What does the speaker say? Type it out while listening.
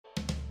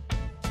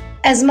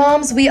As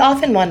moms, we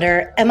often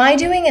wonder, am I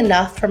doing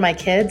enough for my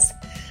kids?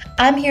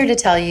 I'm here to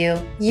tell you,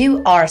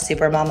 you are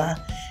super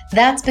mama.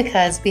 That's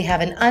because we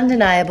have an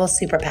undeniable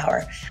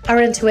superpower,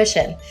 our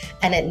intuition,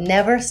 and it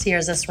never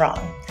steers us wrong.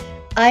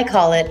 I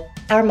call it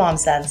our mom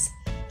sense.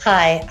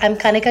 Hi, I'm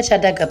Kanika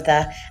Chadda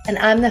Gupta, and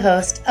I'm the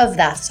host of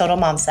That's Total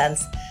Mom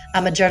Sense.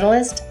 I'm a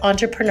journalist,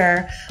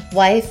 entrepreneur,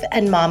 wife,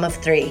 and mom of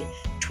 3,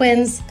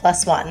 twins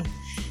plus 1.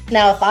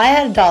 Now, if I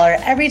had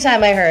 $1 every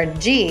time I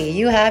heard, gee,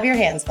 you have your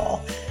hands full.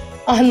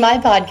 On my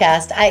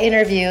podcast, I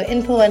interview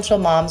influential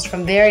moms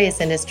from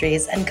various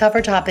industries and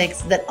cover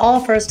topics that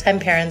all first-time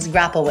parents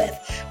grapple with,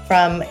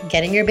 from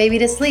getting your baby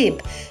to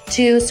sleep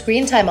to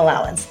screen time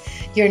allowance,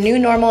 your new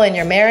normal in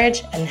your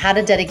marriage, and how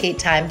to dedicate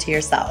time to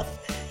yourself.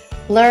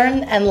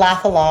 Learn and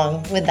laugh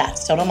along with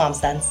That's Total Mom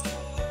Sense.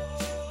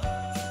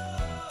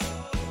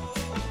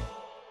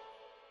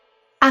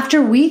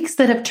 After weeks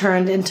that have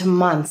turned into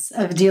months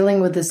of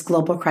dealing with this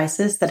global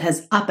crisis that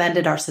has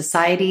upended our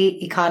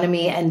society,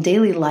 economy, and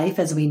daily life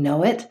as we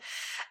know it,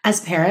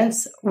 as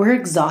parents, we're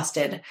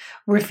exhausted.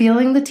 We're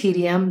feeling the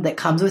tedium that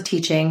comes with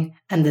teaching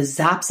and the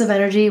zaps of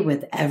energy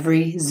with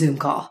every Zoom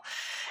call.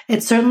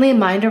 It's certainly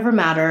mind over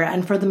matter,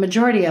 and for the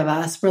majority of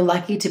us, we're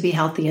lucky to be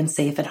healthy and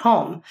safe at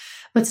home.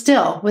 But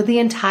still, with the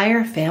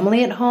entire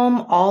family at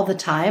home all the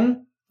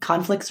time,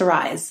 conflicts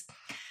arise.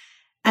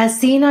 As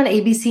seen on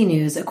ABC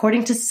News,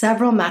 according to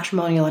several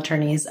matrimonial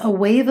attorneys, a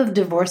wave of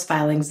divorce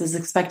filings is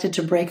expected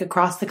to break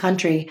across the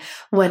country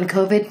when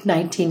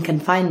COVID-19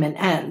 confinement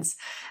ends.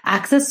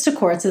 Access to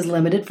courts is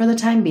limited for the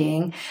time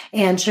being,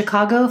 and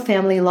Chicago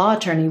family law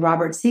attorney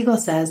Robert Siegel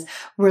says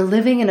we're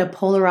living in a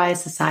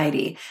polarized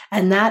society,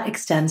 and that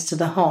extends to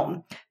the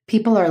home.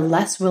 People are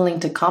less willing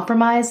to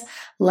compromise,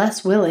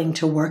 less willing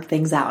to work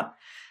things out.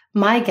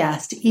 My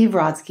guest, Eve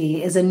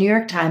Rodsky, is a New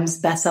York Times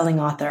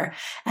bestselling author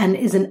and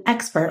is an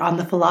expert on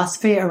the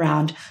philosophy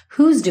around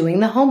who's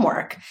doing the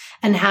homework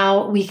and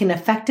how we can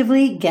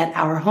effectively get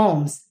our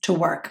homes to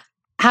work.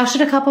 How should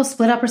a couple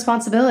split up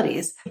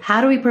responsibilities? How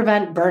do we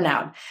prevent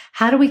burnout?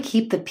 How do we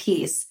keep the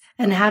peace?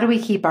 And how do we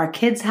keep our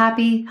kids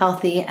happy,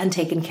 healthy, and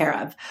taken care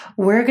of?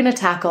 We're going to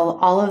tackle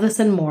all of this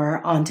and more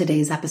on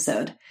today's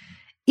episode.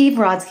 Eve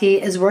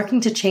Rodsky is working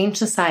to change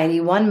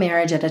society one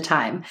marriage at a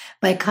time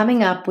by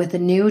coming up with a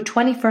new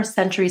 21st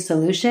century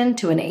solution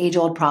to an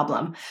age-old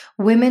problem: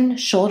 women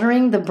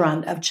shouldering the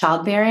brunt of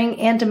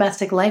childbearing and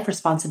domestic life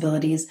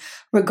responsibilities,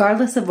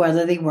 regardless of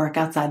whether they work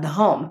outside the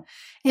home.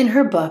 In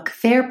her book,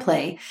 Fair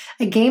Play,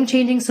 a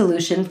game-changing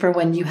solution for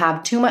when you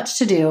have too much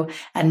to do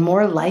and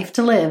more life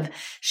to live,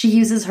 she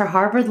uses her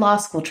Harvard Law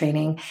School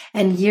training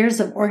and years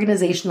of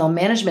organizational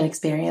management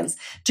experience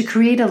to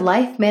create a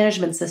life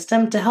management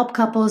system to help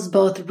couples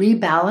both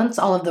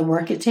rebalance all of the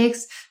work it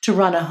takes to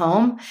run a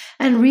home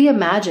and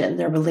reimagine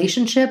their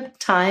relationship,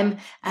 time,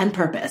 and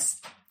purpose.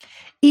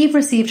 Eve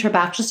received her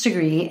bachelor's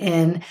degree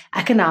in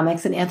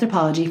economics and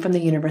anthropology from the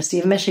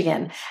University of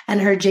Michigan and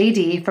her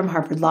JD from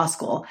Harvard Law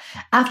School.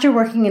 After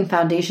working in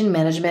foundation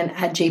management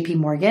at JP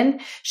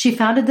Morgan, she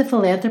founded the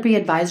Philanthropy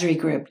Advisory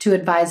Group to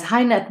advise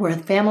high net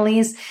worth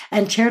families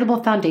and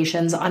charitable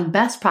foundations on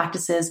best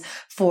practices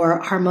for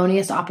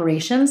harmonious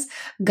operations,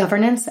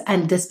 governance,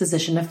 and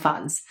disposition of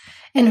funds.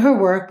 In her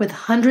work with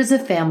hundreds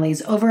of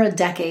families over a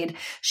decade,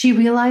 she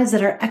realized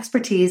that her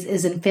expertise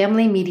is in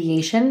family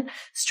mediation,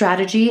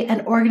 strategy,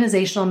 and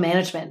organizational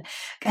management,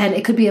 and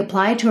it could be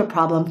applied to a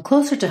problem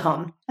closer to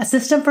home, a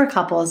system for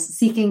couples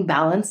seeking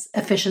balance,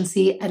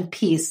 efficiency, and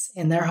peace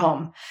in their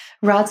home.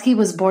 Rodsky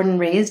was born and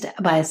raised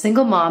by a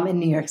single mom in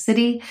New York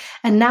City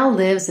and now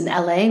lives in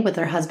LA with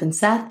her husband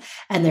Seth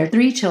and their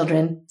 3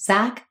 children,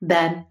 Zach,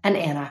 Ben, and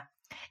Anna.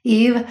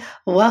 Eve,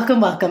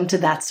 welcome to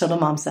That's Total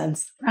Mom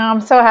Sense.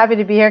 I'm so happy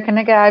to be here,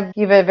 Kanika.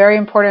 You have a very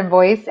important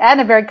voice and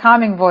a very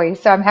calming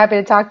voice, so I'm happy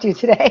to talk to you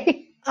today.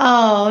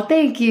 Oh,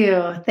 thank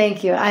you.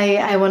 Thank you.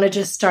 I want to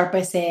just start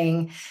by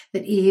saying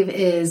that Eve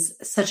is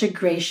such a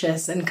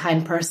gracious and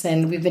kind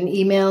person. We've been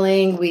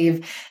emailing.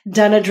 We've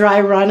done a dry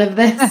run of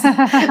this.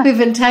 We've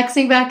been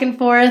texting back and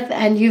forth,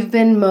 and you've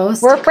been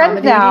most We're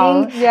friends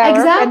now.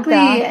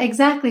 Yeah,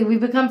 exactly.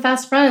 We've become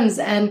fast friends.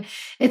 And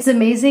it's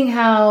amazing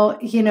how,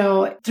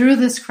 through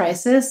this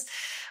crisis,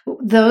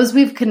 those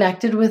we've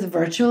connected with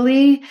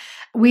virtually,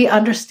 we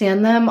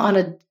understand them on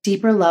a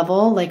deeper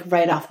level, like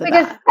right off the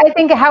bat. I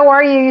think how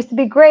are you used to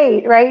be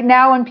great. Right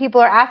now, when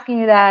people are asking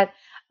you that,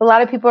 a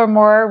lot of people are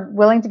more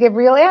willing to give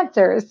real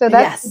answers. So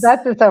that's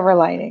the silver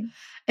lining.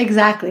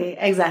 Exactly.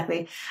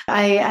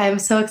 I'm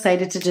so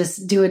excited to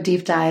just do a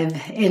deep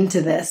dive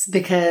into this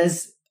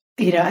because,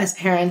 as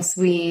parents,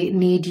 we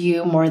need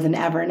you more than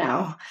ever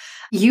now.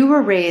 You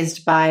were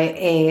raised by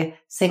a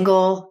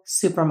single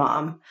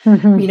supermom.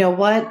 Mm-hmm.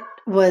 What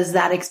was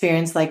that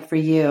experience like for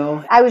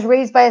you? I was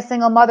raised by a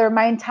single mother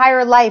my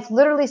entire life,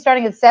 literally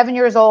starting at 7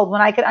 years old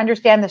when I could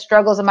understand the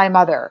struggles of my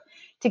mother,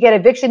 to get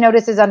eviction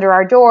notices under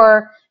our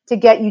door, to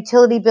get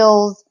utility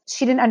bills.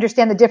 She didn't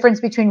understand the difference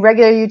between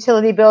regular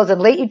utility bills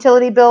and late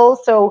utility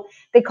bills. So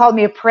they called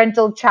me a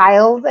parental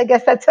child. I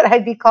guess that's what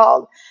I'd be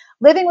called.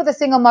 Living with a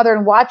single mother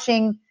and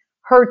watching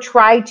her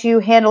try to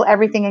handle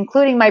everything,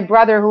 including my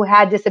brother who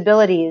had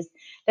disabilities,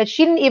 that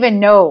she didn't even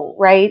know,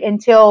 right?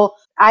 Until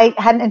I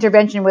had an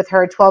intervention with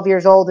her at 12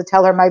 years old to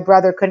tell her my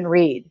brother couldn't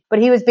read, but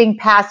he was being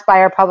passed by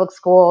our public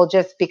school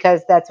just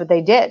because that's what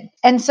they did.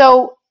 And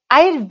so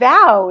I had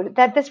vowed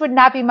that this would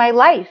not be my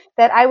life,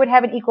 that I would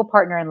have an equal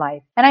partner in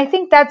life. And I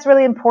think that's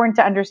really important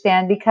to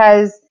understand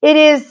because it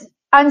is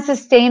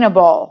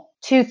unsustainable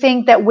to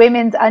think that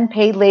women's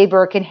unpaid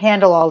labor can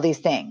handle all these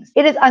things.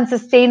 It is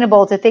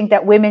unsustainable to think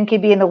that women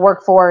can be in the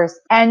workforce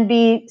and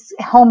be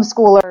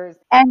homeschoolers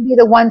and be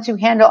the ones who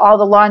handle all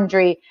the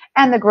laundry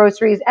and the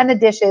groceries and the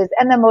dishes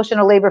and the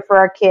emotional labor for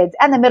our kids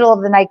and the middle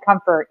of the night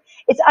comfort.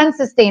 It's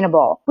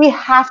unsustainable. We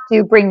have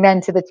to bring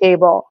men to the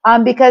table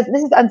because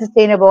this is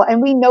unsustainable.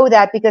 And we know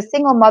that because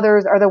single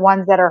mothers are the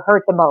ones that are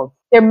hurt the most.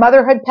 Their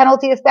motherhood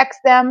penalty affects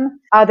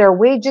them. Their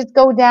wages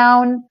go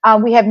down.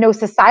 We have no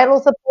societal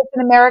support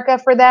in America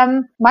for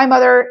them. My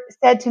mother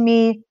said to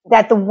me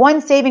that the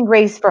one saving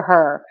grace for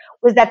her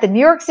was that the New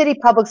York City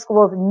public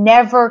schools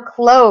never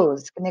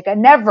closed, Kanika,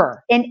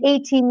 never, in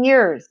 18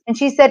 years. And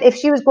she said if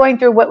she was going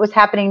through what was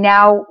happening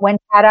now when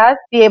had us,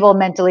 be able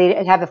mentally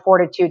to have the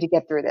fortitude to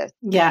get through this.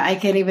 Yeah, I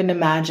can't even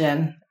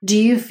imagine. Do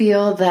you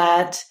feel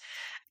that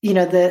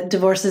the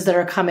divorces that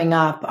are coming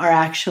up are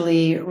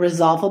actually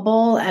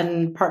resolvable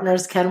and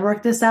partners can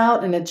work this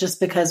out? And it's just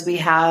because we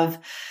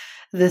have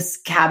this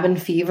cabin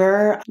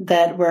fever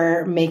that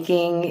we're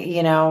making,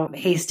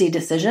 hasty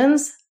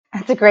decisions?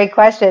 That's a great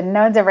question.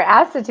 No one's ever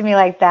asked it to me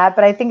like that,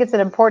 but I think it's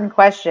an important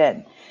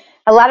question.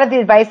 A lot of the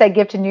advice I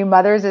give to new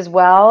mothers as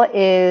well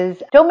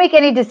is don't make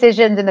any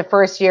decisions in the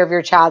first year of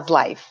your child's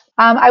life.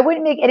 I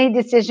wouldn't make any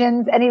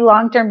decisions, any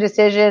long-term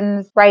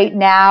decisions right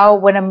now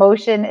when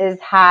emotion is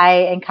high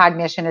and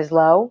cognition is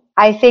low.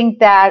 I think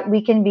that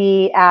we can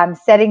be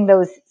setting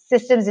those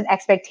systems and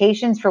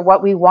expectations for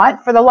what we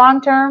want for the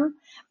long term,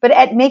 but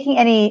at making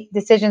any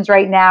decisions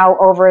right now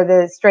over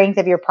the strength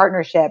of your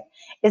partnership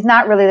is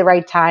not really the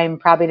right time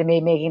probably to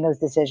be making those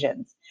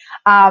decisions.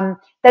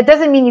 That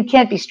doesn't mean you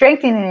can't be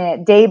strengthening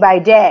it day by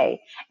day.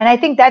 And I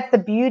think that's the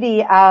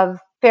beauty of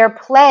fair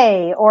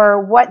play,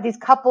 or what these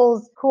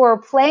couples who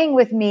are playing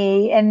with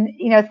me and,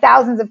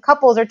 thousands of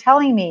couples are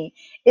telling me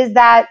is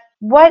that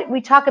what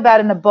we talk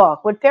about in the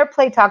book, what fair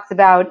play talks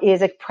about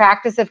is a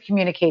practice of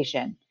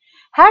communication.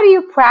 How do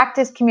you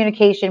practice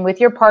communication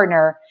with your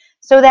partner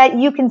so that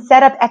you can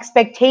set up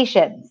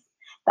expectations?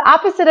 The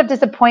opposite of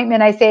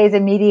disappointment, I say as a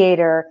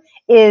mediator,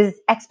 is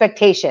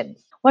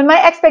expectations. When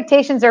my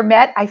expectations are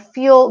met, I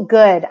feel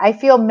good. I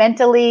feel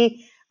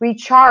mentally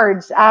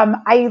recharged.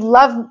 I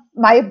love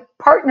my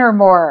partner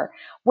more.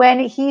 When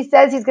he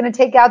says he's going to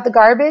take out the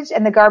garbage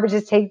and the garbage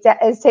is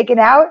taken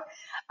out,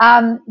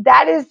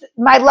 that is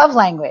my love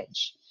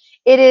language.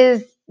 It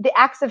is the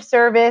acts of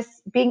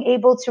service, being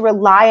able to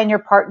rely on your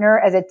partner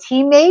as a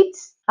teammate,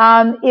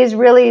 is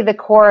really the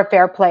core of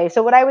fair play.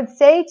 So what I would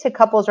say to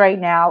couples right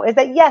now is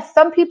that yes,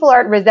 some people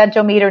are at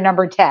resentometer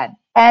number 10.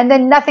 And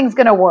then nothing's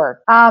going to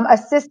work. A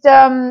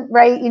system,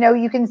 right?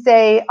 You can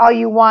say all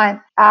you want.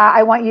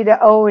 I want you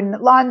to own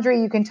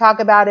laundry. You can talk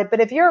about it.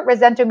 But if you're at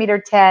resentometer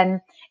 10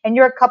 and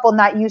you're a couple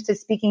not used to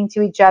speaking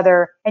to each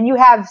other and you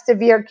have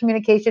severe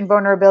communication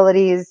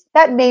vulnerabilities,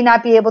 that may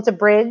not be able to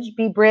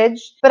be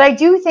bridged. But I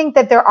do think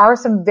that there are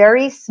some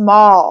very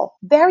small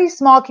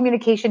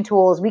communication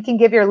tools we can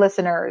give your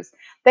listeners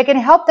that can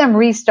help them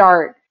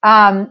restart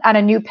on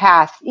a new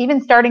path,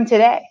 even starting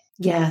today.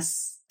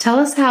 Yes. Tell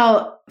us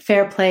how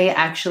fair play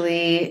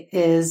actually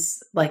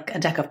is like a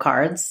deck of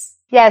cards.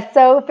 Yes.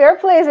 So fair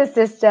play is a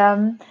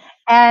system,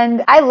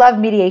 and I love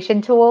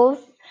mediation tools.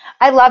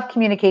 I love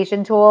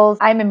communication tools.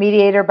 I'm a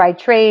mediator by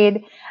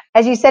trade.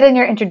 As you said in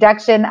your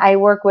introduction, I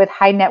work with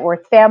high net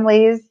worth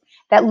families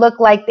that look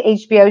like the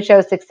HBO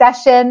show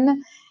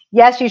Succession.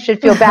 Yes, you should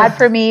feel bad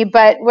for me,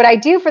 but what I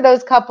do for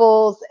those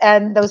couples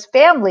and those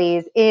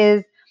families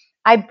is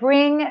I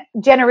bring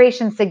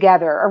generations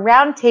together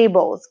around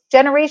tables.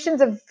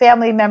 Generations of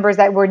family members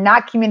that were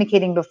not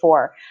communicating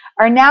before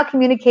are now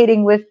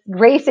communicating with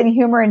grace and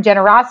humor and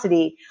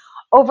generosity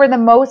over the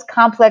most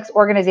complex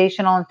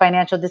organizational and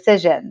financial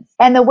decisions.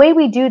 And the way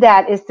we do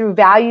that is through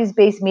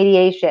values-based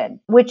mediation,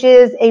 which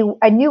is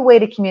a new way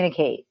to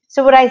communicate.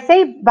 So what I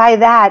say by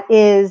that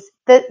is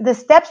the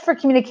steps for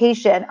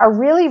communication are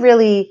really,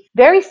 really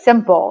very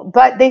simple,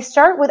 but they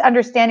start with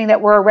understanding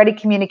that we're already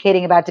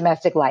communicating about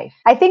domestic life.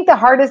 I think the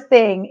hardest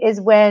thing is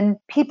when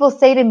people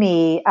say to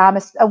me,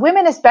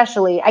 women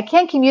especially, I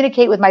can't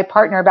communicate with my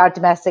partner about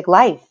domestic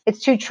life. It's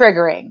too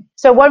triggering.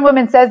 So one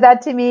woman says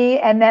that to me,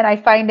 and then I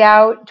find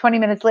out 20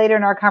 minutes later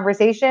in our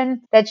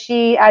conversation that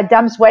she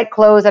dumps wet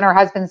clothes on her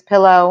husband's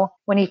pillow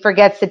when he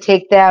forgets to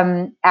take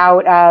them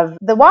out of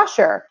the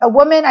washer. A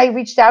woman I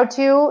reached out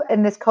to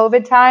in this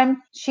COVID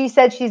time, she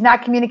said she's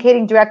not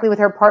communicating directly with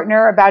her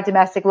partner about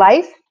domestic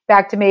life,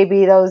 back to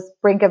maybe those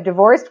brink of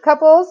divorced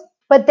couples.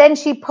 But then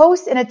she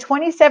posts in a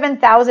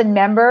 27,000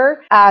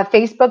 member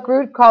Facebook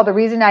group called The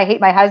Reason I Hate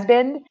My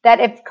Husband,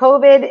 that if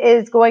COVID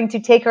is going to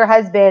take her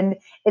husband,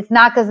 it's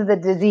not because of the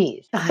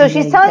disease. So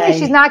she's telling me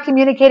she's not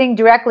communicating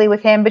directly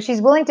with him, but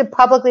she's willing to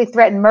publicly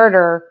threaten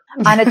murder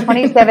on a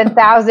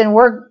 27,000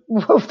 work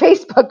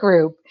Facebook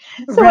group.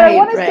 So what I Right,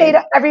 want to say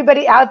right. to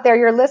everybody out there,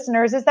 your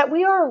listeners, is that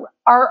we are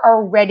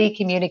already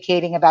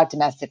communicating about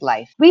domestic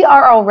life. We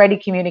are already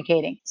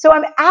communicating. So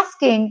I'm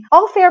asking,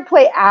 all Fair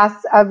Play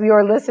asks of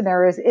your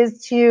listeners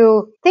is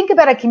to think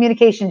about a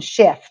communication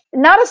shift,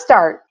 not a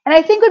start. And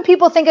I think when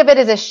people think of it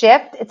as a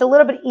shift, it's a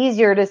little bit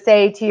easier to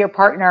say to your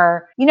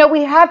partner,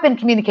 we have been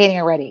communicating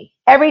already.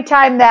 Every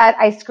time that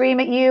I scream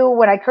at you,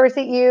 when I curse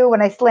at you,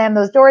 when I slam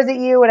those doors at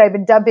you, when I've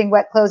been dumping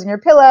wet clothes in your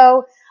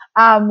pillow,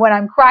 when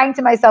I'm crying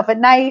to myself at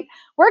night,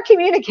 we're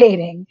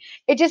communicating.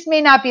 It just may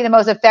not be the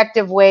most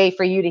effective way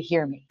for you to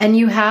hear me. And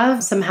you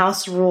have some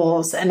house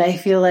rules, and I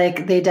feel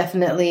like they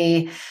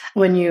definitely,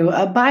 when you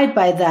abide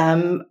by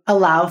them,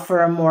 allow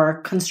for a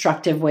more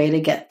constructive way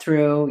to get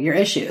through your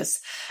issues.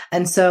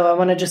 And so I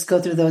want to just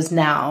go through those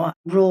now.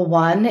 Rule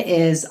 1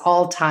 is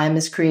all time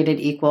is created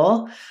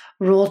equal.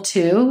 Rule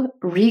 2,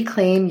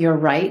 reclaim your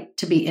right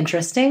to be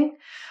interesting.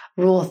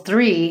 Rule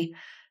 3,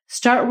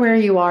 start where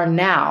you are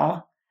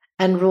now.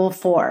 And rule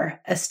 4,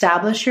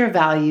 establish your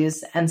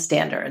values and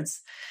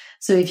standards.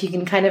 So if you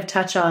can kind of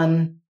touch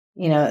on,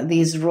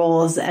 these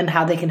rules and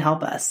how they can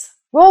help us.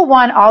 Rule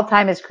 1, all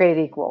time is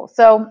created equal.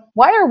 So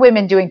why are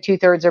women doing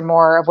 2/3 or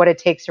more of what it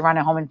takes to run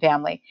a home and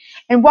family?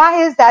 And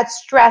why is that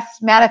stress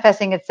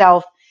manifesting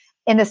itself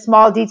in the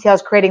small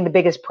details, creating the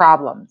biggest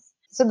problems?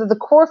 So the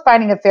core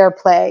finding of Fair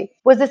Play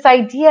was this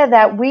idea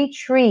that we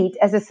treat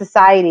as a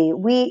society,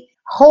 we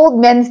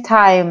hold men's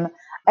time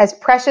as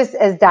precious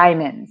as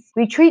diamonds.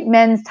 We treat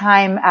men's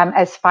time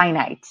as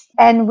finite,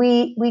 and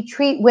we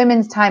treat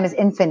women's time as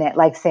infinite,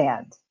 like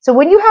sand. So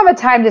when you have a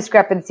time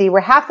discrepancy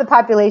where half the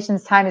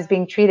population's time is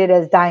being treated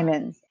as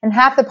diamonds and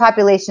half the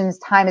population's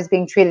time is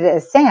being treated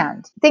as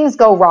sand, things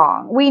go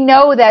wrong. We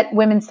know that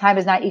women's time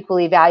is not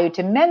equally valued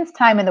to men's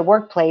time in the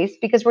workplace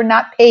because we're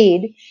not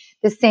paid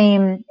the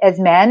same as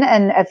men.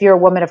 And if you're a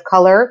woman of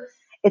color,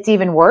 it's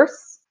even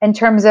worse in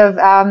terms of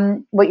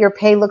what your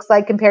pay looks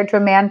like compared to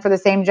a man for the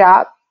same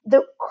job.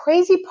 The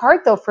crazy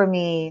part, though, for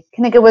me,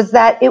 Kanika, was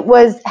that it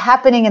was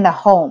happening in the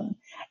home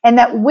and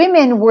that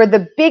women were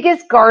the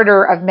biggest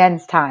garter of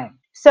men's time.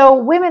 So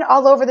women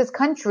all over this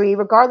country,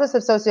 regardless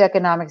of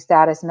socioeconomic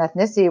status and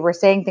ethnicity, were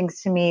saying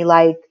things to me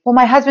like, well,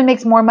 my husband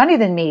makes more money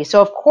than me,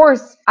 so of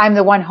course I'm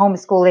the one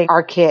homeschooling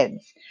our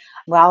kids.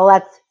 Well,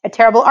 that's a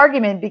terrible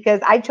argument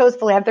because I chose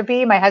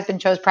philanthropy. My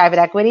husband chose private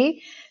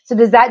equity. So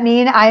does that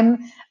mean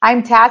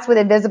I'm tasked with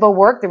invisible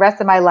work the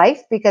rest of my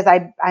life because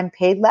I'm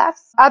paid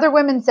less? Other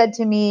women said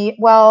to me,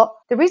 well,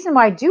 the reason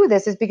why I do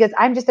this is because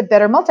I'm just a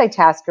better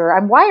multitasker.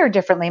 I'm wired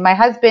differently. My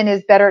husband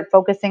is better at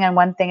focusing on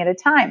one thing at a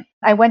time.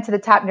 I went to the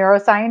top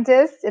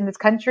neuroscientists in this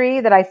country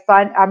that I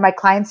fund, my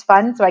clients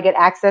fund, so I get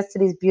access to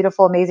these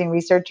beautiful, amazing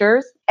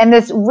researchers. And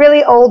this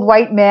really old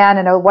white man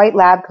in a white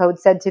lab coat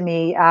said to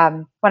me,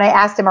 when I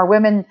asked him, are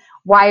women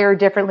wired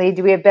differently?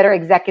 Do we have better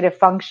executive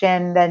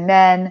function than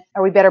men?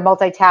 Are we better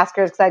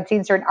multitaskers? Because I'd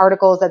seen certain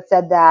articles that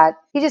said that.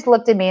 He just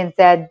looked at me and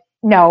said,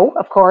 no,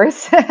 of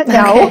course,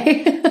 no.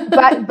 Okay.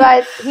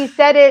 But he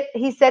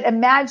said,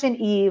 imagine,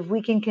 Eve,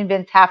 we can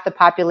convince half the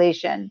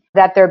population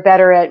that they're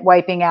better at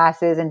wiping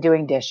asses and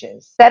doing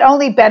dishes. That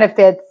only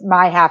benefits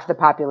my half the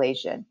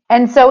population.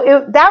 And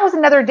so that was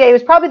another day. It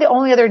was probably the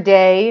only other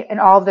day in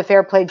all of the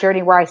Fair Play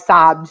journey where I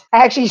sobbed.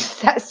 I actually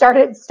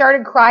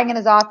started crying in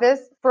his office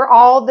for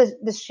all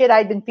the shit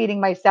I'd been feeding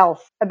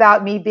myself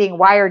about me being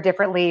wired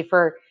differently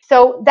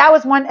so that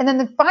was one. And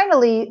then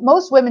finally,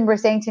 most women were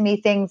saying to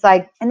me things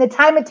like, and the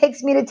time it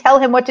takes me to tell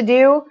him what to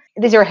do,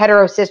 these are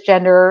hetero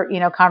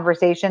cisgender,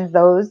 conversations,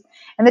 those,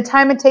 and the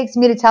time it takes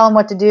me to tell him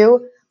what to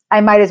do,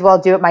 I might as well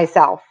do it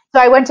myself. So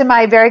I went to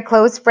my very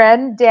close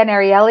friend, Dan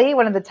Ariely,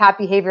 one of the top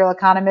behavioral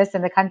economists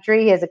in the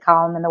country. He has a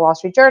column in the Wall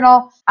Street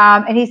Journal.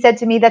 And he said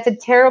to me, that's a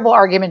terrible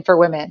argument for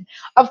women.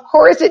 Of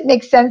course, it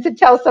makes sense to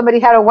tell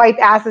somebody how to wipe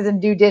asses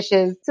and do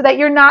dishes so that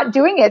you're not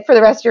doing it for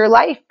the rest of your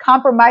life,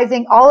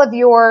 compromising all of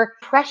your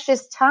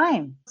precious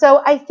time.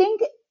 So I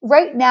think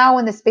right now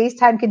when the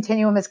space-time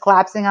continuum is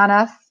collapsing on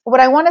us, what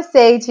I want to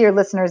say to your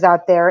listeners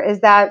out there is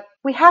that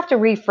we have to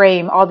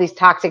reframe all these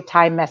toxic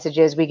time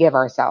messages we give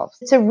ourselves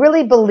to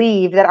really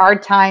believe that our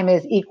time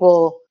is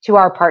equal to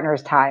our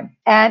partner's time.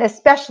 And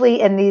especially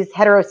in these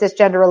hetero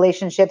cisgender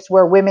relationships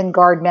where women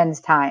guard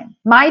men's time.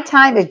 My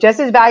time is just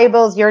as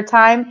valuable as your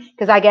time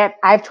because I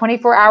have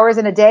 24 hours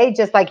in a day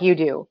just like you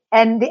do.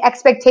 And the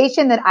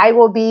expectation that I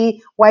will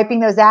be wiping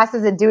those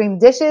asses and doing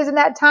dishes in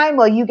that time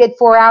while you get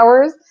 4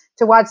 hours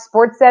to watch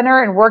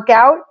SportsCenter and work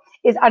out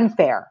is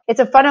unfair. It's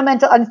a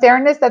fundamental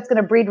unfairness that's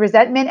going to breed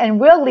resentment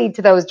and will lead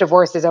to those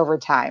divorces over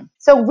time.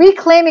 So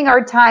reclaiming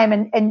our time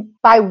and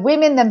by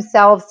women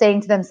themselves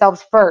saying to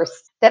themselves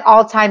first that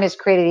all time is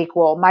created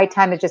equal, my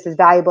time is just as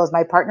valuable as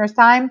my partner's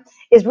time,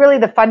 is really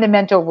the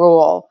fundamental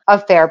rule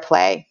of Fair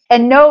Play.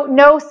 And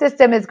no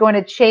system is going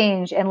to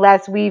change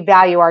unless we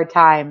value our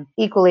time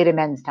equally to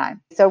men's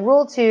time. So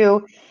rule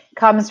 2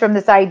 comes from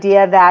this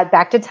idea that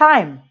back to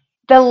time.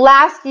 The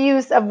last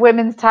use of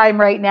women's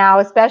time right now,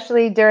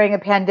 especially during a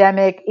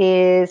pandemic,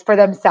 is for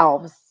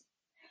themselves.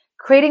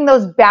 creating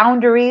those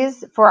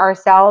boundaries for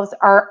ourselves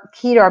are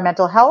key to our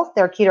mental health.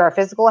 They're key to our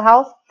physical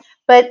health.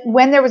 But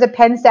when there was a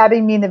pen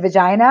stabbing me in the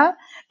vagina,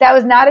 that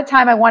was not a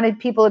time I wanted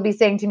people to be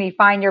saying to me,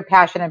 find your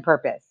passion and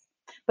purpose.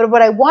 But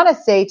what I want to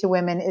say to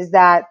women is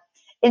that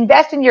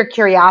invest in your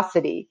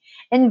curiosity.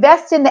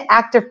 Invest in the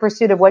active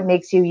pursuit of what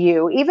makes you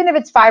you, even if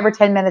it's 5 or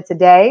 10 minutes a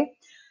day,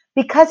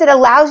 because it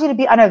allows you to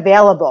be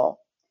unavailable.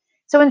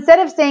 So instead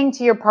of saying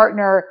to your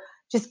partner,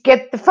 just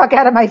get the fuck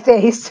out of my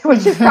face,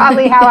 which is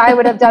probably how I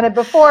would have done it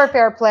before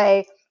Fair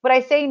Play, what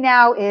I say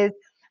now is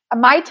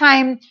my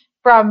time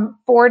from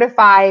 4 to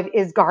 5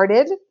 is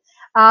guarded.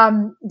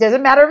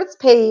 Doesn't matter if it's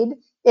paid.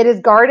 It is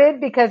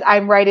guarded because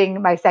I'm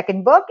writing my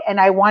second book and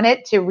I want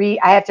it to read.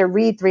 I have to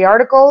read 3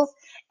 articles,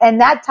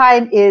 and that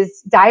time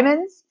is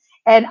diamonds,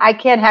 and I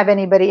can't have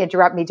anybody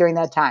interrupt me during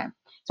that time.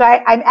 So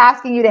I'm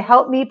asking you to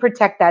help me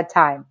protect that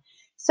time.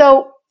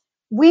 So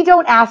we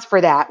don't ask for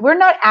that. We're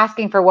not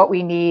asking for what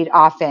we need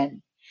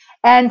often.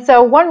 And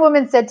so one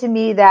woman said to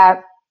me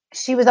that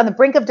she was on the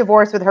brink of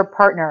divorce with her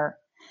partner.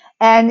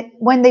 And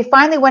when they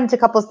finally went into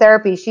couples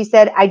therapy, she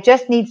said, I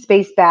just need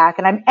space back.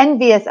 And I'm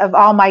envious of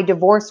all my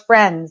divorced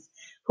friends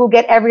who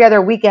get every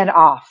other weekend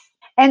off.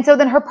 And so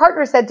then her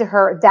partner said to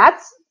her,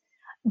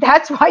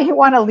 that's why you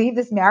want to leave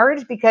this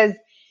marriage, because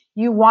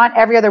you want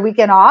every other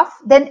weekend off?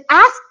 Then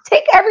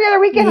take every other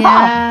weekend off.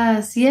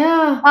 Yes,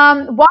 yeah.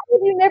 Why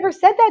have you never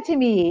said that to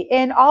me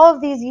in all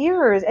of these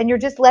years? And you're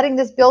just letting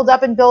this build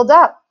up and build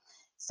up.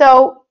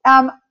 So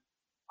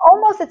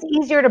almost it's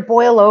easier to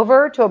boil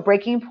over to a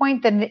breaking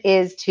point than it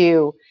is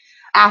to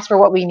ask for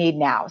what we need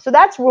now. So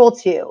that's rule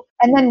 2.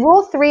 And then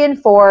rule 3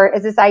 and 4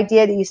 is this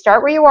idea that you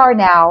start where you are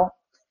now.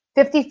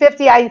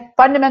 50-50, I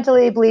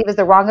fundamentally believe, is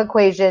the wrong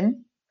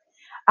equation.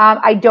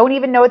 I don't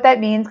even know what that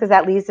means because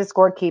that leads to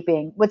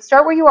scorekeeping. What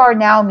start where you are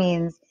now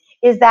means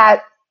is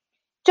that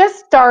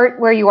just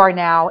start where you are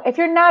now. If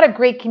you're not a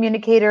great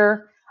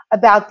communicator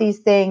about these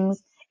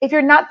things, if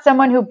you're not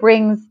someone who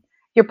brings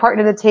your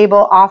partner to the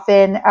table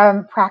often,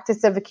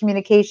 practice of the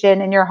communication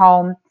in your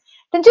home,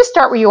 then just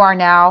start where you are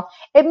now.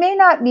 It may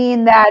not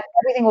mean that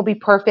everything will be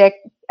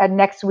perfect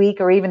next week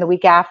or even the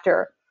week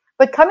after,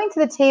 but coming to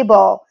the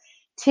table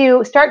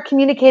to start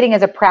communicating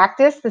as a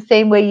practice, the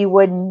same way you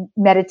would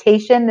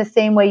meditation, the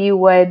same way you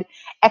would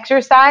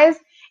exercise,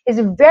 is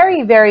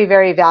very, very,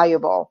 very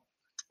valuable.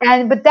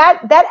 But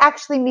that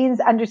actually means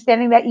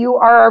understanding that you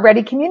are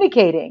already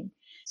communicating.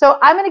 So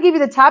I'm going to give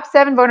you the top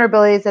 7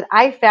 vulnerabilities that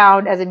I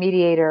found as a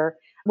mediator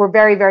were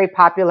very, very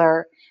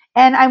popular.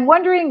 And I'm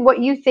wondering what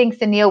you think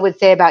Sunil would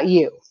say about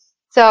you.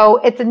 So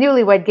it's a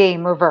newlywed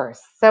game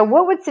reverse. So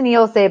what would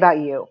Sunil say about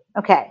you?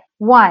 Okay.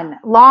 1,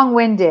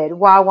 long-winded.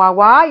 Wah, wah,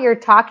 wah. You're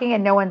talking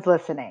and no one's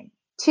listening.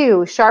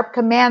 2, sharp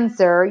command,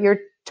 sir. Your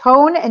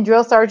tone and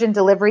drill sergeant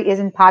delivery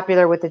isn't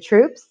popular with the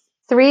troops.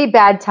 3,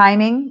 bad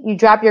timing. You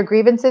drop your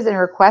grievances and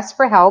requests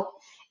for help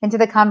into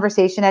the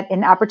conversation at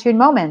inopportune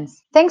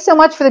moments. Thanks so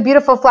much for the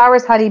beautiful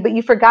flowers, honey, but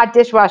you forgot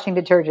dishwashing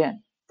detergent.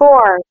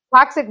 4,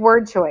 toxic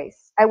word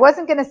choice. I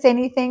wasn't going to say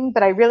anything,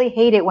 but I really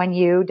hate it when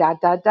you ...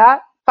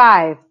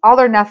 5, all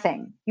or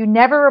nothing. You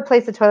never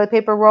replace the toilet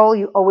paper roll.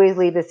 You always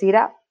leave the seat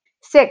up.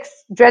 6,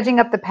 dredging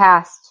up the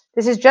past.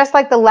 This is just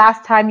like the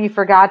last time you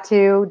forgot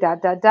to ...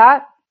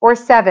 Or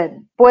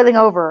 7, boiling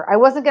over. I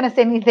wasn't going to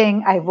say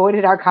anything. I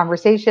avoided our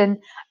conversation.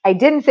 I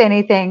didn't say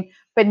anything,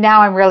 but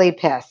now I'm really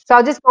pissed. So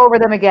I'll just go over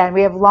them again.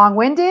 We have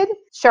long-winded,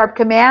 sharp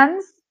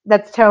commands,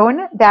 that's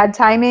tone, bad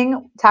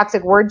timing,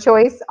 toxic word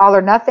choice, all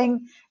or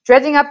nothing,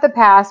 dredging up the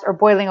past, or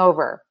boiling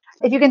over.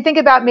 If you can think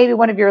about maybe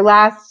one of your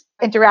last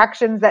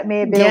interactions that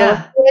may have been a little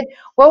good,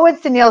 what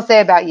would Sunil say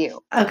about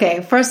you?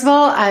 Okay, first of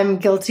all, I'm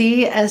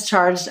guilty as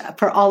charged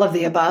for all of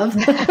the above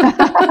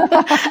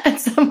at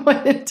some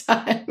point in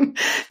time.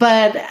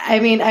 But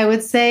I mean, I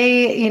would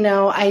say,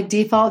 I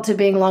default to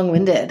being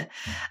long-winded.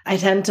 I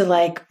tend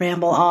to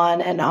ramble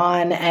on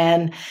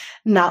and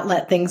not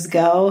let things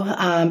go.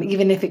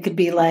 Even if it could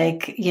be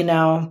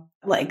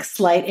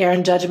slight error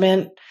in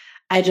judgment,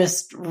 I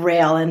just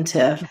rail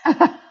into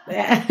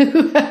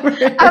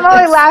I'm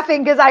only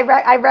laughing because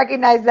I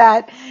recognize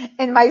that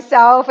in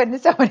myself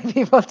and so many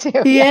people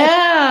too.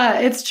 Yeah,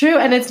 it's true.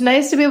 And it's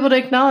nice to be able to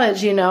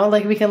acknowledge,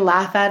 we can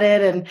laugh at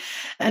it.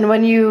 And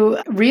when you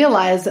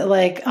realize that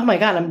oh my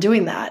God, I'm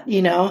doing that,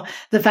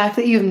 the fact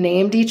that you've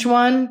named each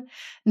one,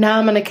 now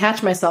I'm going to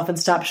catch myself and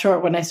stop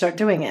short when I start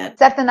doing it.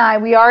 Seth and I,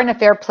 we are in a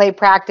fair play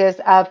practice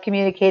of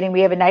communicating.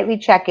 We have a nightly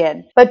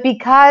check-in. But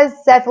because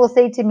Seth will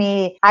say to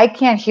me, I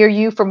can't hear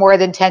you for more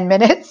than 10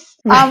 minutes,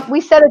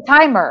 we set a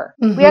timer.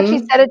 Mm-hmm. We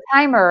actually set a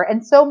timer.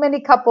 And so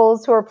many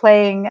couples who are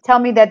playing tell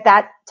me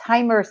that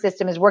timer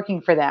system is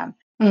working for them,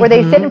 where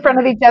they sit in front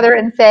of each other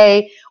and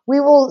say, we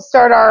will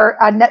start our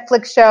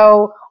Netflix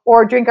show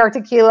or drink our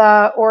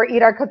tequila or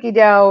eat our cookie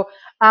dough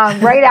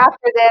right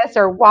after this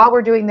or while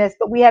we're doing this,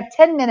 but we have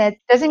 10 minutes.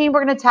 Doesn't mean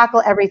we're going to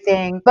tackle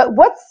everything. But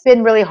what's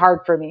been really hard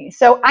for me?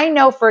 So I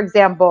know, for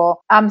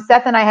example,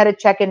 Seth and I had a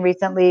check-in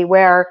recently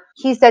where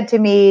he said to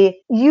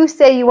me, you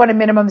say you want a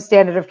minimum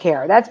standard of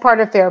care. That's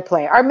part of fair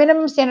play. Our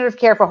minimum standard of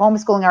care for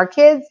homeschooling our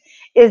kids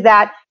is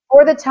that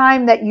for the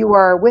time that you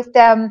are with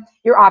them,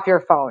 you're off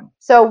your phone.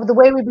 So the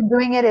way we've been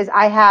doing it is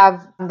I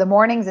have the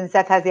mornings and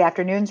Seth has the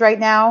afternoons right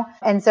now.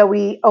 And so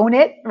we own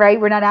it, right?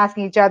 We're not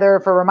asking each other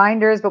for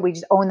reminders, but we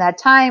just own that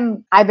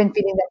time. I've been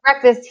feeding them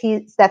breakfast.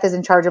 Seth is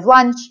in charge of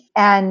lunch,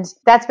 and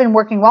that's been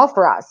working well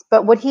for us.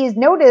 But what he's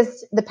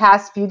noticed the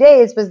past few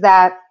days was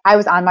that I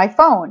was on my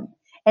phone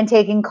and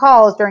taking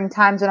calls during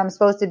times when I'm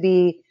supposed to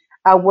be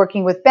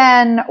working with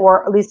Ben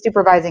or at least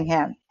supervising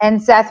him. And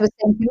Seth was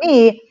saying to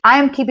me,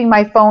 I'm keeping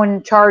my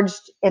phone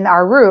charged in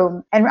our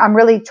room and I'm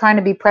really trying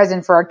to be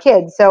present for our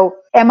kids. So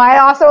am I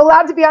also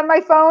allowed to be on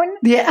my phone?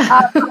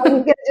 Yeah. Are we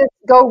going to just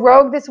go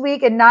rogue this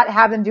week and not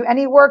have them do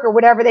any work or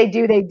whatever they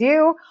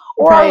do?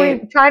 Or are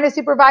we trying to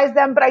supervise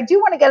them? But I do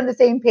want to get on the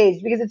same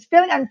page because it's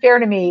feeling unfair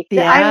to me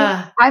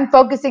that I'm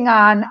focusing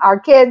on our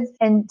kids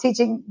and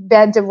teaching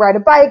Ben to ride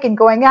a bike and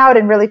going out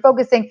and really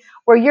focusing,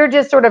 where you're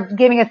just sort of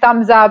giving a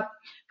thumbs up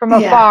from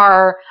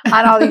afar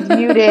on all these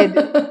muted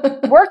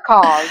work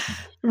calls.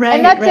 Right.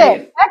 And that's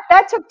it.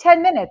 That took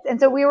 10 minutes. And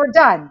so we were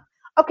done.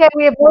 Okay,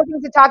 we have more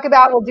things to talk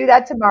about. We'll do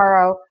that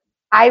tomorrow.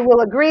 I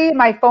will agree.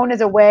 My phone is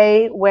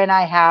away when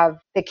I have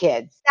the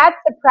kids. That's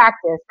the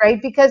practice,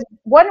 right? Because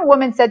one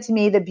woman said to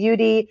me, the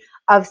beauty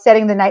of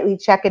setting the nightly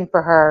check-in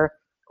for her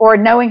or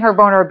knowing her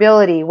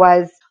vulnerability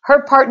was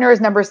her partner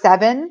is number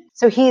 7.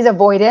 So he's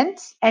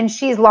avoidant and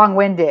she's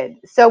long-winded.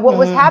 So what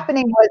was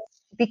happening was,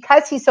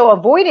 because he's so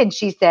avoidant,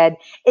 she said,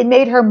 it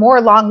made her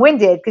more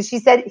long-winded because she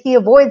said he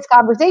avoids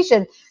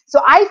conversation. So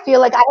I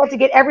feel like I have to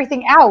get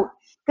everything out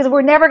because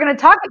we're never going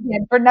to talk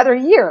again for another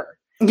year.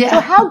 Yeah. So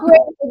how great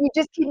if you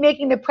just keep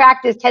making the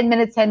practice 10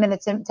 minutes, 10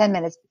 minutes, 10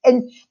 minutes.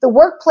 And the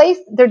workplace,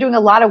 they're doing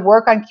a lot of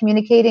work on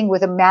communicating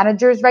with the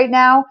managers right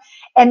now.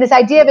 And this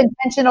idea of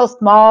intentional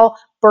small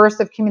bursts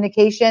of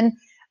communication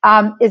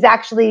is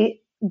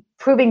actually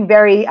proving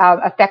very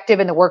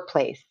effective in the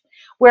workplace,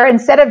 where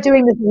instead of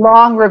doing this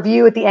long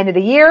review at the end of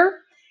the year,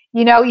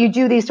 you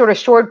do these sort of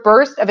short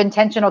bursts of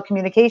intentional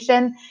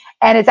communication,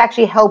 and it's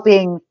actually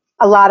helping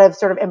a lot of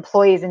sort of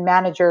employees and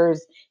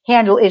managers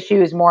handle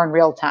issues more in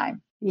real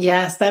time.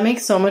 Yes, that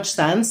makes so much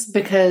sense,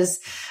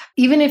 because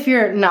even if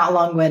you're not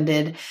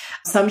long-winded,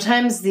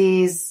 sometimes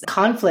these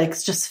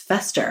conflicts just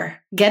fester.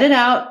 Get it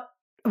out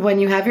when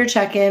you have your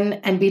check-in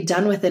and be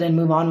done with it and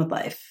move on with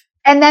life.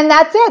 And then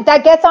that's it.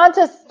 That gets on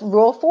to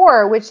rule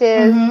 4, which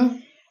is,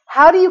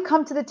 how do you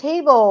come to the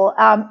table?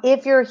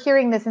 If you're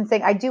hearing this and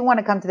saying, I do want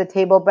to come to the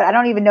table, but I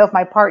don't even know if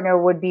my partner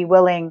would be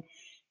willing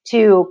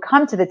to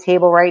come to the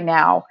table right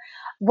now.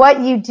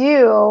 What you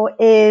do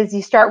is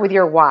you start with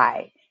your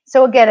why.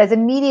 So again, as a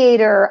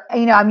mediator,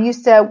 I'm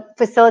used to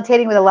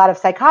facilitating with a lot of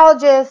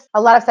psychologists. A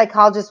lot of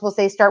psychologists will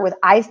say, start with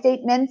I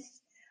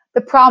statements.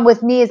 The problem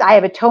with me is I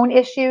have a tone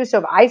issue. So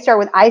if I start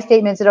with I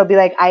statements, it'll be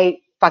like, I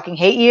fucking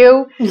hate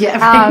you.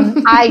 Yeah.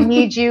 I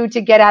need you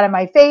to get out of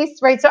my face.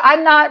 Right. So I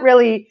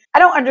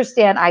don't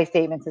understand I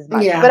statements as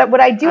much, but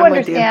what I do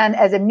understand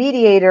as a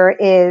mediator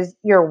is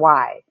your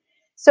why.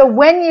 So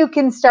when you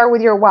can start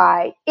with your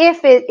why,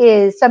 if it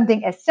is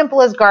something as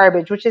simple as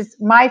garbage, which is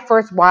my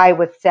first why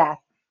with Seth,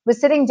 was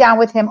sitting down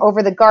with him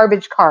over the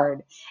garbage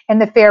card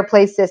and the fair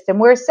play system,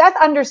 where Seth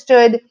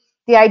understood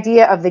the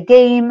idea of the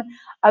game,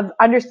 of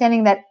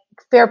understanding that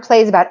fair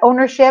play is about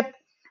ownership,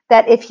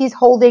 that if he's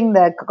holding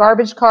the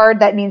garbage card,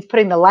 that means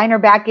putting the liner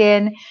back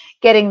in,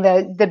 getting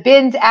the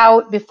bins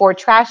out before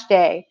trash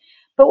day.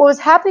 But what was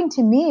happening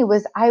to me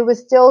was I was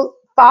still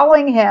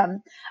following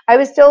him. I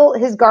was still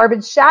his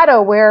garbage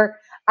shadow, where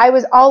I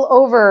was all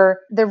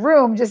over the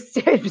room just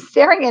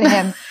staring at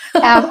him,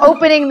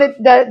 opening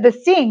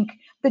the sink,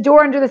 the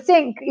door under the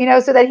sink,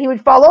 so that he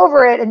would fall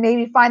over it and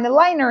maybe find the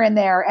liner in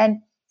there.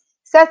 And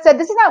Seth said,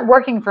 this is not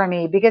working for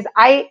me because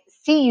I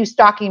see you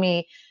stalking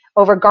me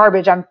over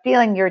garbage. I'm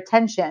feeling your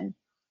attention.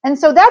 And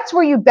so that's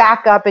where you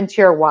back up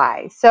into your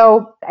why.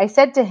 So I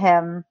said to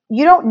him,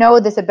 you don't know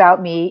this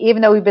about me,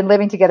 even though we've been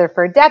living together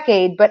for a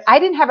decade, but I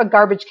didn't have a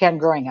garbage can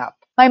growing up.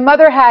 My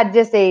mother had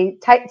just a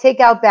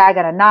takeout bag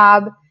on a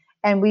knob,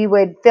 and we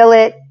would fill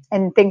it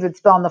and things would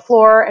spill on the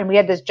floor. And we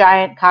had this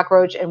giant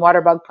cockroach and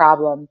water bug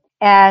problem.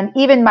 And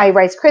even my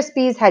Rice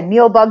Krispies had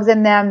meal bugs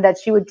in them that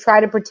she would try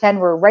to pretend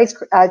were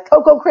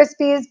Cocoa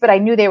Krispies, but I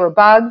knew they were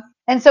bugs.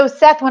 And so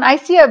Seth, when I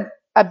see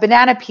a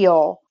banana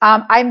peel,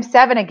 I'm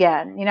 7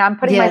 again. I'm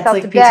putting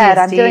myself to bed.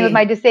 I'm dealing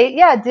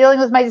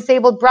with my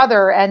disabled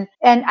brother, and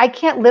I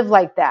can't live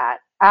like that.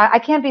 I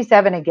can't be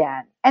 7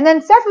 again. And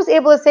then Seth was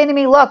able to say to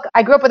me, look,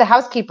 I grew up with a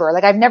housekeeper.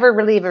 Like, I've never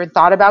really even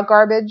thought about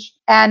garbage.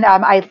 And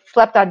I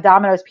slept on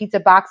Domino's pizza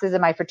boxes in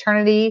my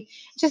fraternity.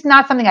 It's just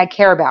not something I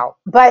care about.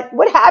 But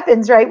what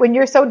happens, right, when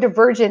you're so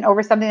divergent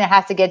over something that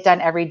has to get done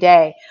every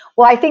day?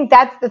 Well, I think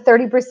that's the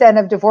 30%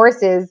 of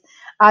divorces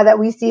that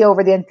we see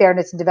over the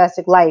unfairness in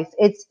domestic life.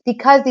 It's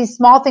because these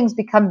small things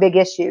become big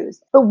issues.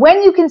 But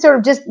when you can sort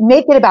of just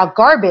make it about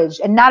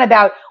garbage and not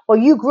about, well,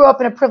 you grew up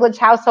in a privileged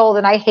household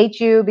and I hate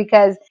you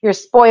because you're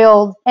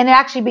spoiled. And it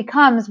actually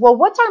becomes, well,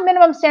 what's our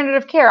minimum standard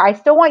of care? I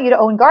still want you to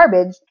own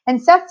garbage.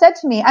 And Seth said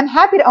to me, I'm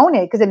happy to own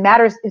it because it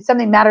matters if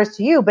something matters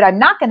to you, but I'm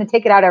not going to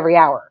take it out every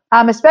hour,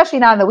 especially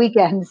not on the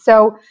weekends.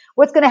 So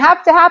what's going to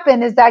have to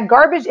happen is that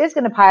garbage is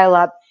going to pile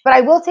up, but I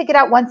will take it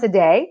out once a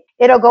day.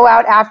 It'll go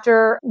out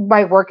after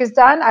my work is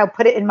done. I'll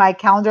put it in my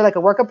calendar like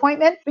a work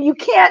appointment, but you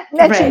can't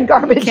mention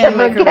garbage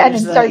ever again and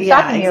start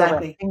talking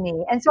over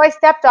me. And so I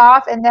stepped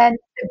off, and then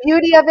the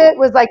beauty of it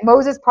was like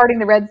Moses parting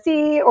the Red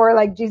Sea or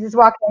like Jesus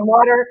walking on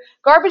water.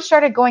 Garbage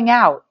started going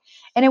out,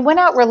 and it went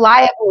out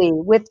reliably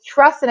with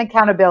trust and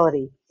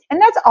accountability. And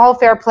that's all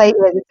fair play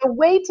is. It's a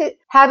way to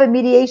have a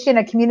mediation,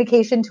 a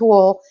communication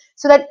tool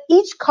so that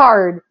each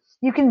card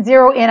you can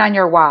zero in on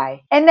your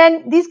why. And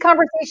then these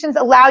conversations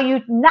allow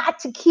you not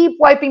to keep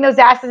wiping those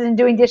asses and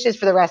doing dishes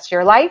for the rest of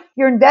your life.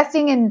 You're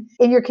investing in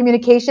your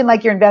communication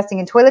like you're investing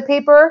in toilet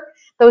paper.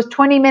 Those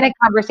 20-minute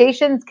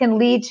conversations can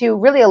lead to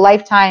really a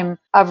lifetime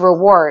of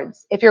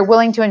rewards if you're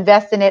willing to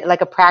invest in it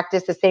like a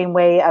practice, the same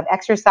way of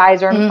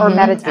exercise or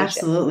meditation.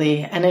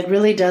 Absolutely. And it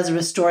really does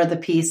restore the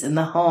peace in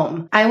the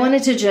home. I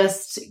wanted to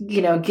just,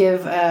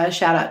 give a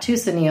shout out to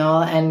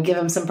Sunil and give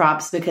him some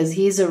props because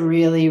he's a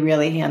really,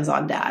 really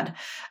hands-on dad.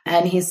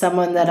 And he's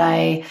someone that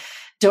I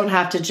don't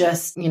have to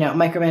just,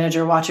 micromanage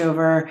or watch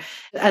over.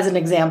 As an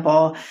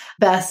example,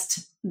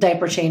 best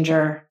diaper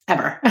changer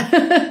ever.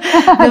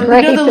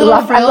 The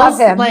little frills,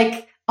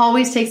 like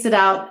always takes it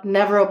out,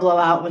 never a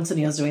blowout when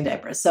Sunil's doing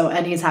diapers. So,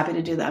 and he's happy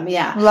to do them.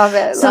 Yeah. Love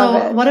it.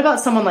 So what about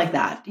someone like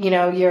that?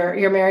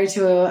 You're married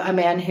to a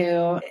man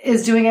who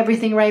is doing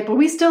everything right, but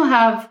we still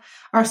have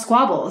our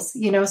squabbles,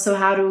 so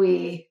how do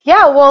we?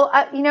 Yeah, well,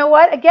 you know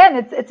what?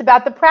 Again, it's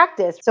about the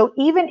practice. So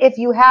even if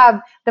you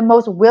have the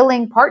most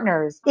willing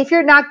partners, if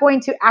you're not going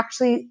to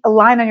actually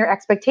align on your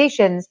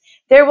expectations,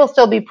 there will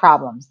still be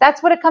problems.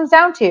 That's what it comes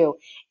down to.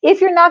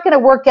 If you're not going to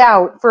work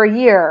out for a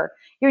year,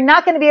 you're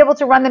not going to be able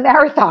to run the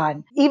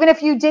marathon, even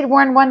if you did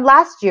run one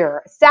last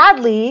year.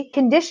 Sadly,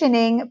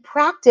 conditioning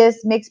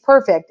practice makes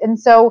perfect. And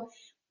so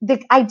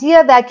the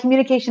idea that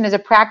communication as a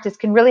practice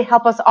can really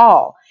help us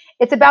all.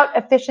 It's about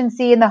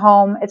efficiency in the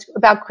home. It's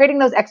about creating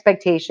those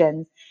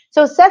expectations.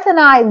 So Seth and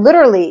I,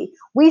 literally,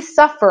 we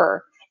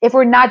suffer if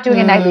we're not doing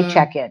a nightly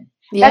check-in.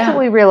 Yeah. That's what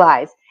we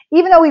realize.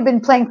 Even though we've been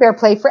playing fair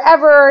play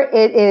forever,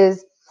 it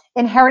is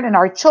inherent in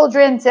our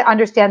children to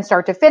understand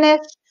start to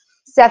finish.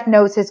 Seth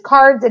knows his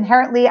cards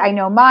inherently. I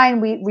know mine.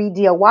 We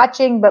deal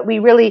watching, but we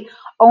really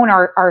own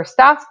our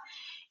stuff.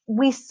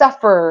 We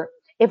suffer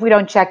if we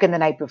don't check in the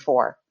night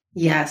before.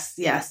 Yes.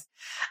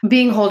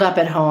 Being holed up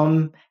at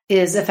home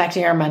is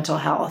affecting our mental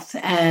health.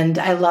 And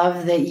I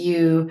love that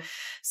you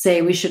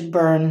say we should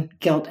burn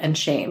guilt and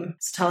shame.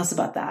 So tell us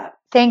about that.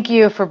 Thank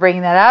you for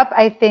bringing that up.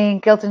 I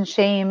think guilt and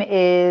shame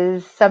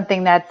is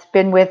something that's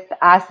been with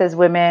us as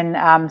women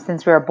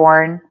since we were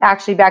born.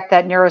 Actually, back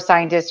that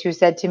neuroscientist who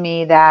said to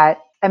me that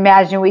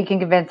imagine we can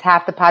convince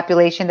half the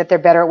population that they're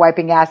better at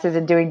wiping asses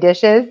and doing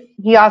dishes.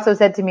 He also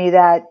said to me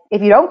that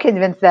if you don't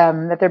convince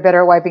them that they're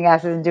better at wiping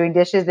asses and doing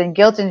dishes, then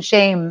guilt and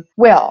shame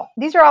will.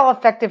 These are all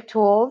effective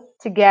tools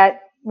to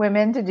get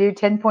women to do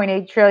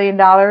 $10.8 trillion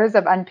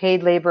of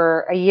unpaid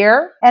labor a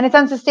year. And it's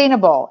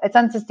unsustainable.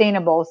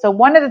 So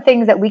one of the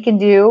things that we can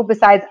do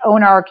besides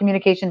own our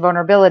communication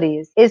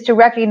vulnerabilities is to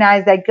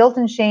recognize that guilt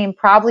and shame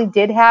probably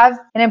did have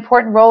an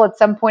important role at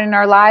some point in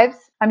our lives.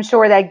 I'm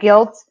sure that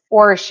guilt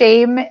or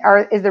shame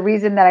is the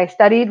reason that I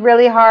studied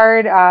really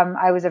hard.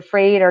 I was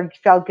afraid or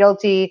felt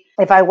guilty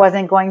if I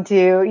wasn't going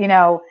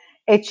to,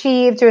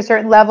 achieve to a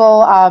certain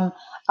level.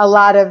 A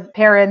lot of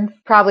parents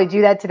probably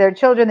do that to their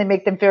children. They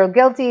make them feel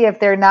guilty if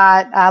they're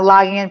not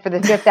logging in for the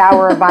 5th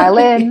hour of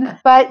violin.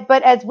 Yeah.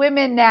 But as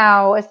women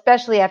now,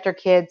 especially after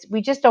kids,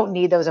 we just don't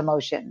need those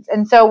emotions.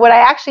 And so what I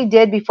actually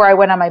did before I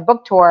went on my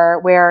book tour,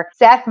 where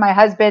Seth, my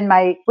husband,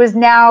 was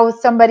now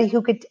somebody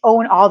who could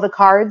own all the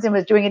cards and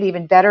was doing it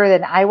even better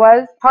than I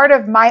was. Part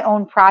of my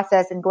own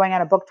process in going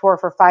on a book tour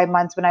for 5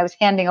 months when I was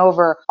handing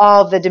over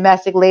all of the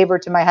domestic labor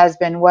to my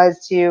husband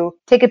was to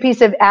take a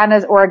piece of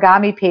Anna's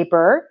origami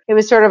paper. It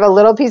was sort of a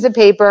little piece of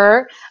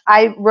paper.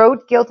 I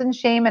wrote guilt and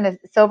shame and a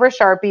silver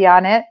Sharpie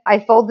on it. I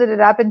folded it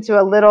up into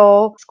a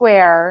little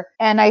square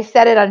and I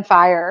set it on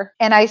fire.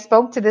 And I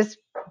spoke to this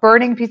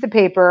burning piece of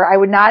paper. I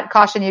would not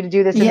caution you to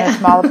do this in a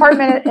small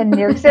apartment in New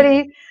York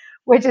City,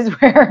 which is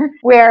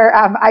where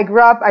I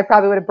grew up. I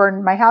probably would have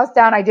burned my house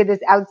down. I did this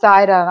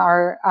outside on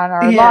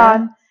our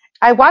lawn.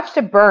 I watched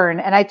it burn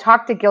and I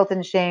talked to guilt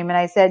and shame and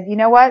I said, you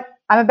know what?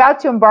 I'm about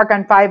to embark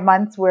on 5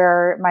 months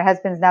where my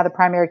husband's now the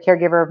primary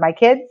caregiver of my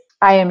kids.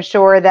 I am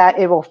sure that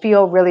it will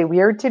feel really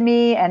weird to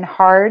me and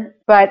hard,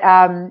 but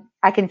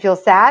I can feel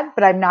sad,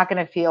 but I'm not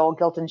going to feel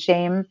guilt and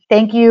shame.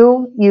 Thank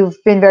you. You've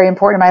been very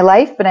important in my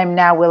life, but I'm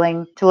now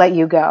willing to let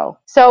you go.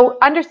 So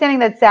understanding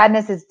that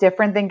sadness is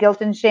different than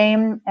guilt and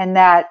shame, and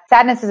that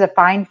sadness is a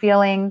fine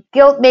feeling.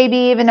 Guilt may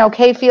be even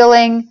okay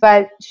feeling,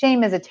 but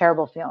shame is a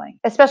terrible feeling.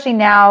 Especially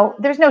now,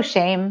 there's no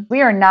shame.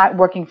 We are not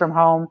working from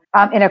home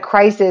in a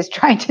crisis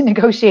trying to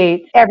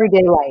negotiate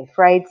everyday life,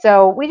 right?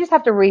 So we just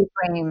have to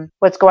reframe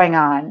what's going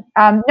on.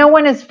 No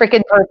one is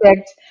freaking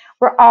perfect.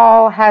 We're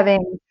all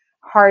having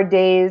hard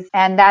days,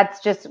 and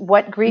that's just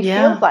what grief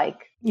feels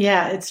like.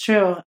 Yeah, it's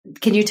true.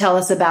 Can you tell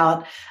us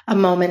about a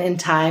moment in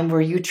time where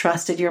you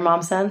trusted your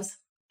mom's sense?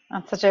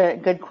 That's such a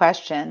good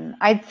question.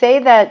 I'd say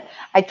that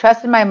I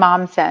trusted my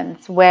mom's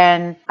sense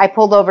when I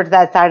pulled over to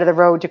that side of the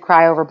road to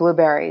cry over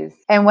blueberries.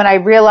 And when I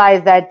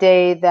realized that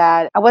day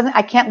that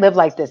I can't live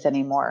like this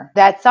anymore,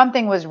 that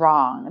something was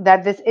wrong,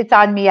 that this it's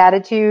on me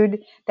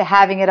attitude, the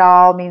having it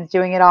all means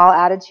doing it all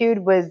attitude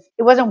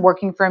it wasn't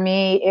working for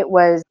me. It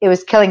was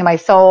killing my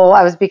soul.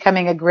 I was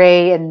becoming a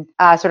gray and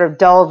sort of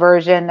dull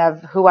version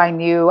of who I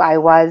knew I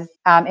was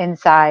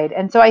inside.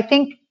 And so I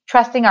think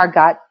trusting our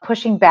gut,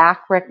 pushing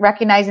back,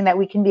 recognizing that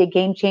we can be a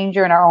game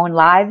changer in our own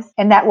lives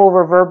and that will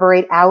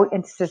reverberate out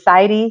into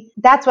society.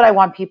 That's what I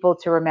want people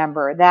to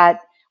remember,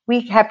 that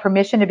we have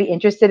permission to be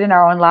interested in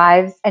our own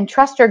lives and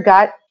trust your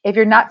gut. If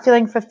you're not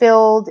feeling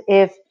fulfilled,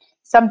 if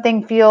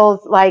something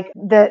feels like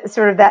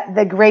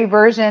the gray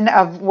version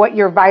of what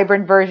your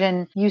vibrant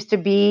version used to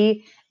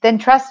be, then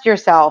trust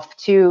yourself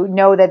to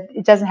know that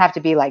it doesn't have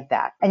to be like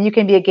that. And you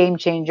can be a game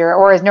changer.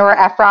 Or as Nora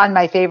Ephron,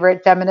 my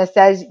favorite feminist,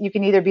 says, you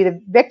can either be the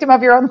victim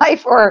of your own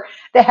life or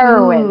the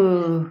heroine.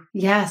 Ooh,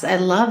 yes, I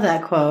love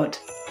that quote.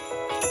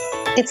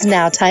 It's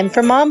now time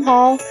for Mom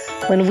Haul,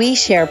 when we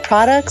share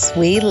products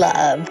we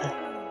love.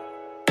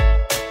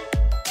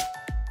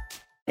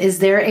 Is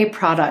there a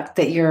product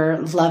that you're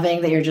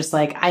loving that you're just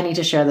like, I need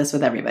to share this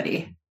with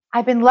everybody?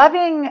 I've been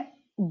loving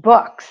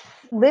books.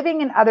 Living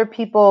in other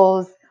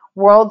people's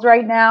worlds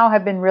right now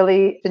have been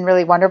really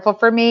wonderful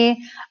for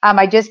me.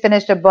 I just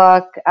finished a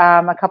book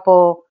a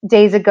couple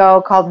days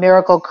ago called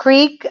Miracle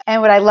Creek.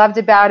 And what I loved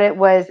about it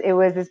was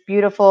this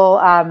beautiful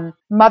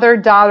mother,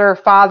 daughter,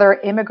 father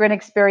immigrant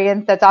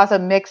experience that's also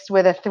mixed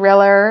with a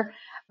thriller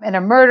and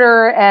a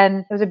murder. And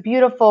it was a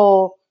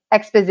beautiful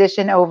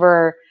exposition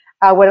over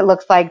what it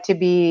looks like to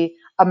be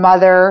a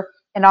mother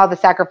and all the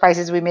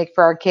sacrifices we make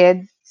for our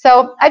kids.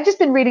 So I've just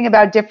been reading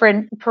about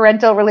different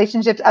parental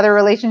relationships, other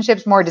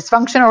relationships, more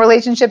dysfunctional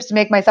relationships to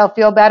make myself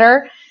feel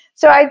better.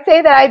 So I'd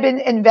say that I've been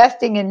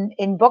investing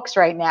in books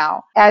right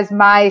now as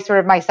my sort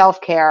of my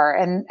self-care.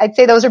 And I'd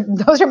say those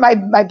are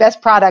my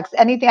best products,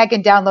 anything I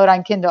can download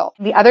on Kindle.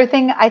 The other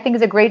thing I think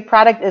is a great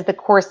product is the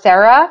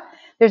Coursera.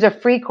 There's a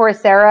free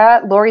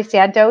Coursera, Laurie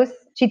Santos.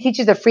 She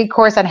teaches a free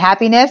course on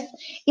happiness.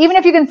 Even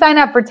if you can sign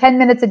up for 10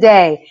 minutes a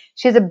day,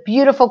 she has a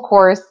beautiful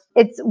course.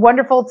 It's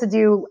wonderful to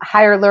do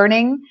higher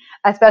learning,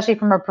 especially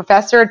from a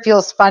professor. It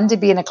feels fun to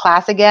be in a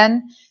class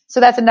again. So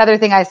that's another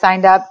thing I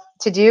signed up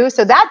to do.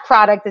 So that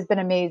product has been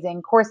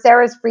amazing.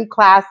 Coursera's free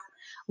class,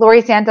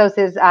 Laurie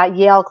Santos's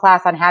Yale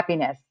class on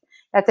happiness.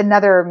 That's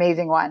another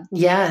amazing one.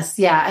 Yes.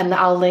 Yeah. And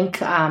I'll link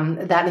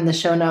that in the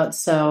show notes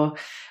so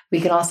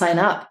we can all sign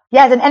up.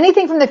 Yes. And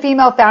anything from the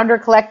Female Founder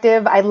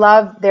Collective. I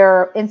love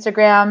their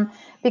Instagram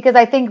because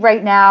I think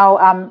right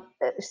now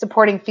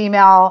supporting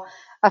female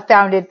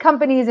founded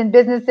companies and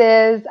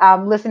businesses,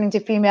 listening to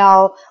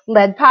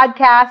female-led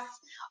podcasts,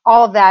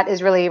 all of that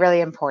is really,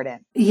 really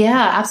important.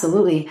 Yeah,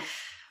 absolutely.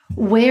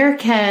 Where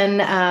can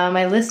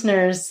my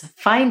listeners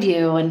find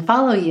you and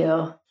follow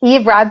you?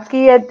 Eve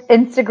Rodsky at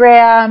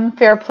Instagram,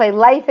 Fair Play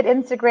Life at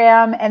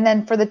Instagram. And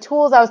then for the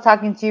tools I was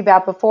talking to you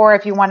about before,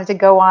 if you wanted to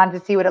go on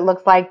to see what it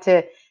looks like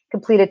to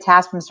complete a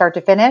task from start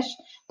to finish,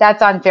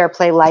 that's on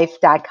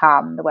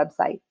fairplaylife.com, the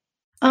website.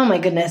 Oh my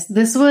goodness.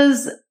 This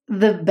was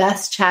the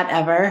best chat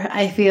ever.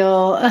 I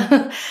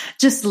feel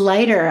just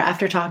lighter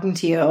after talking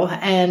to you.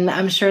 And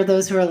I'm sure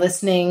those who are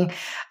listening,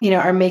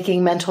 are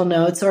making mental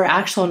notes or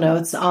actual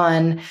notes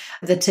on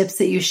the tips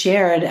that you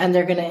shared, and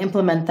they're going to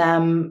implement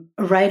them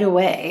right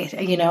away.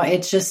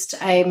 It's just,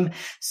 I'm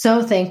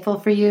so thankful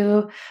for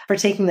you for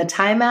taking the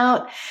time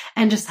out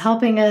and just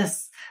helping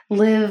us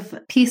live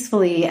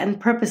peacefully and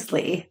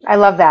purposely. I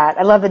love that.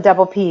 I love the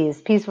double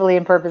P's, peacefully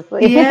and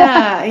purposely.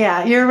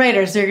 Yeah. You're a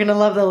writer, so you're going to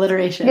love the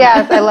alliteration.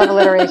 Yes, I love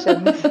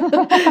alliteration.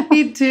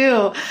 Me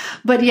too.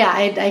 But yeah,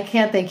 I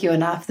can't thank you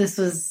enough. This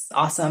was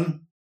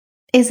awesome.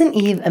 Isn't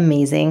Eve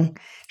amazing?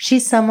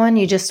 She's someone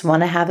you just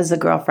want to have as a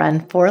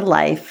girlfriend for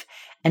life,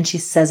 and she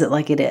says it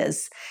like it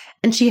is.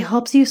 And she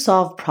helps you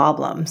solve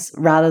problems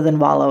rather than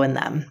wallow in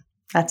them.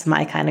 That's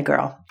my kind of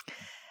girl.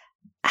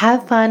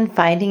 Have fun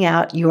finding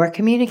out your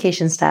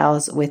communication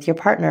styles with your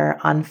partner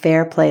on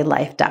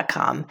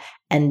fairplaylife.com,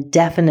 and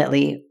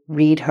definitely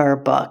read her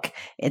book.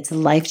 It's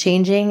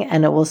life-changing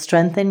and it will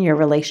strengthen your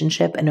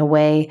relationship in a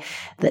way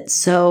that's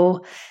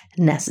so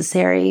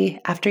necessary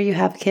after you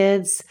have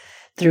kids,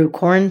 through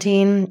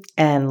quarantine,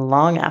 and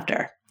long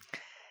after.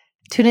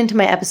 Tune into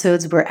my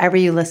episodes wherever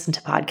you listen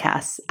to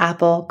podcasts,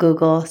 Apple,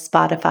 Google,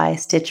 Spotify,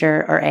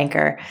 Stitcher, or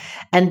Anchor.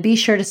 And be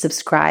sure to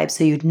subscribe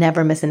so you'd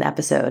never miss an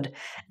episode.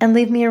 And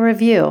leave me a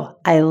review.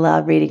 I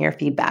love reading your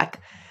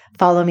feedback.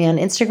 Follow me on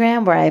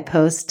Instagram where I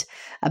post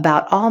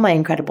about all my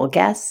incredible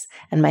guests,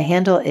 and my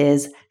handle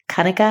is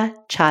Kanika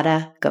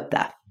Chada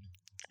Gupta.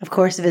 Of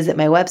course, visit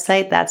my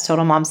website, that's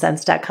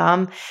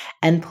totalmomsense.com,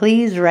 and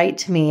please write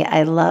to me.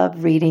 I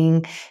love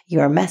reading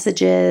your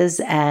messages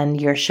and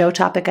your show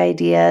topic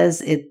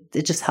ideas.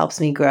 It just helps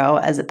me grow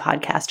as a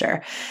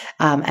podcaster.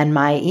 And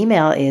my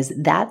email is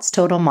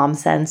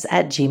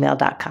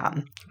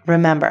thatstotalmomsense@gmail.com.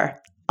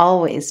 Remember,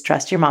 always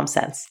trust your mom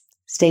sense.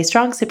 Stay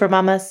strong,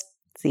 supermamas.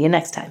 See you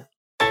next time.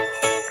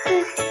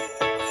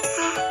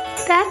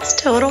 That's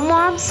Total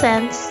Mom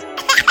Sense.